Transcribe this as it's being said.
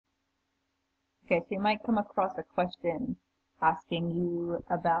Okay, so you might come across a question asking you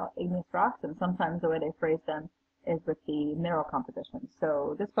about igneous rocks, and sometimes the way they phrase them is with the mineral composition.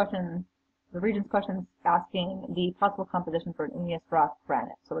 So this question, the Regents question, is asking the possible composition for an igneous rock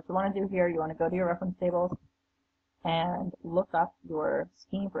granite. So what you want to do here, you want to go to your reference tables and look up your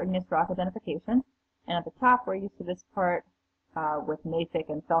scheme for igneous rock identification. And at the top, we're used to this part with mafic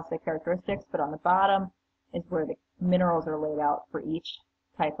and felsic characteristics, but on the bottom is where the minerals are laid out for each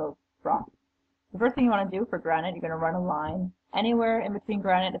type of rock. The first thing you want to do for granite, you're going to run a line anywhere in between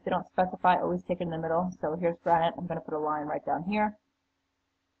granite. If they don't specify, always take it in the middle. So here's granite. I'm going to put a line right down here.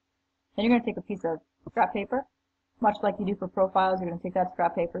 Then you're going to take a piece of scrap paper, much like you do for profiles. You're going to take that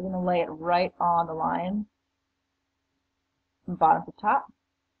scrap paper, you're going to lay it right on the line from bottom to top.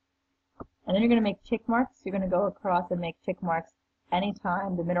 And then you're going to make tick marks. You're going to go across and make tick marks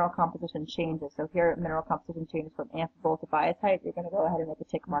anytime the mineral composition changes. So here, mineral composition changes from amphibole to biotite. You're going to go ahead and make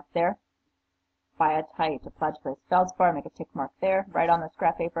a tick mark there. Biotite to plagioclase feldspar, make a tick mark there, right on the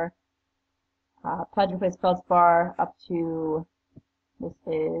scrap paper. Plagioclase feldspar up to, this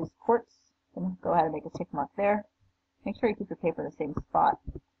is quartz. Go ahead and make a tick mark there. Make sure you keep your paper in the same spot.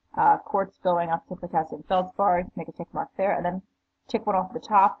 Quartz going up to potassium feldspar, make a tick mark there, and then tick one off the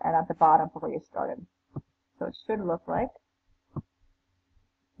top and at the bottom for where you started. So it should look like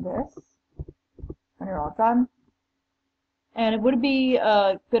this when you're all done. And it would be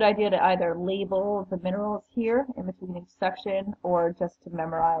a good idea to either label the minerals here in between each section or just to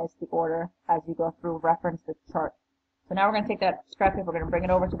memorize the order as you go through, reference the chart. So now we're going to take that scrap paper, we're going to bring it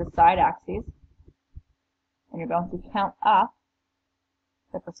over to the side axes, and you're going to count up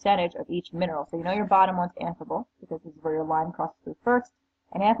the percentage of each mineral. So you know your bottom one's amphibole, because this is where your line crosses through first.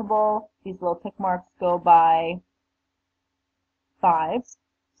 And amphibole, these little tick marks go by fives.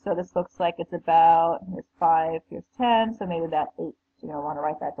 So this looks like it's about, here's 5, here's 10, so maybe that 8. So you're going to want to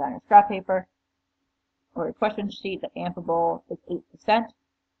write that down on your scrap paper or your question sheet that amphibole is 8%.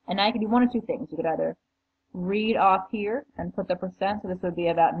 And now you can do one of two things. You could either read off here and put the percent, so this would be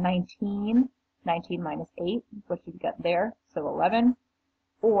about 19. 19 minus 8, what you get there, so 11.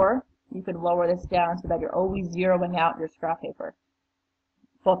 Or you could lower this down so that you're always zeroing out your scrap paper.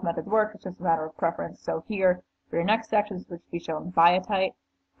 Both methods work, it's just a matter of preference. So here, for your next sections, which will be shown biotite.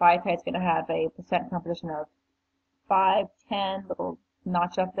 Biotite's going to have a percent composition of 5, 10, little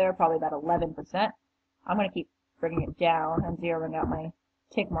notch up there, probably about 11%. I'm going to keep bringing it down and zeroing out my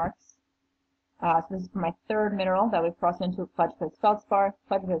tick marks. So this is for my third mineral that we've crossed into, plagioclase feldspar.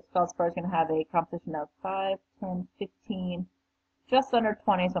 Plagioclase feldspar is going to have a composition of 5, 10, 15, just under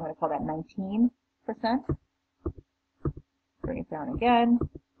 20, so I'm going to call that 19%. Bring it down again.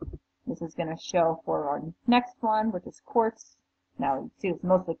 This is going to show for our next one, which is quartz. Now you see it's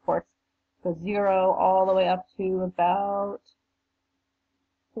mostly quartz. So 0 all the way up to about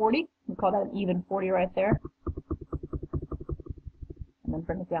 40. We call that an even 40 right there. And then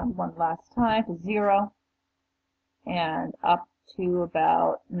bring it down one last time to 0 and up to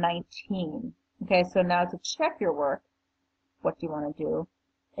about 19. Okay, so now to check your work, what you want to do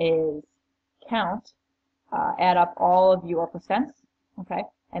is count, add up all of your percents, okay,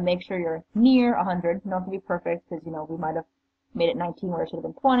 and make sure you're near 100. You don't have to be perfect because, you know, we might have made it 19 where it should have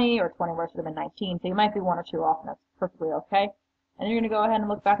been 20 or 20 where it should have been 19. So you might be 1 or 2 off, and that's perfectly okay. And then you're going to go ahead and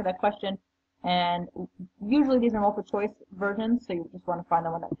look back at that question. And usually these are multiple choice versions, so you just want to find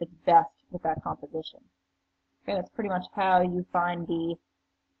the one that fits best with that composition. Okay, that's pretty much how you find the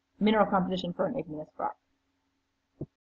mineral composition for an igneous rock.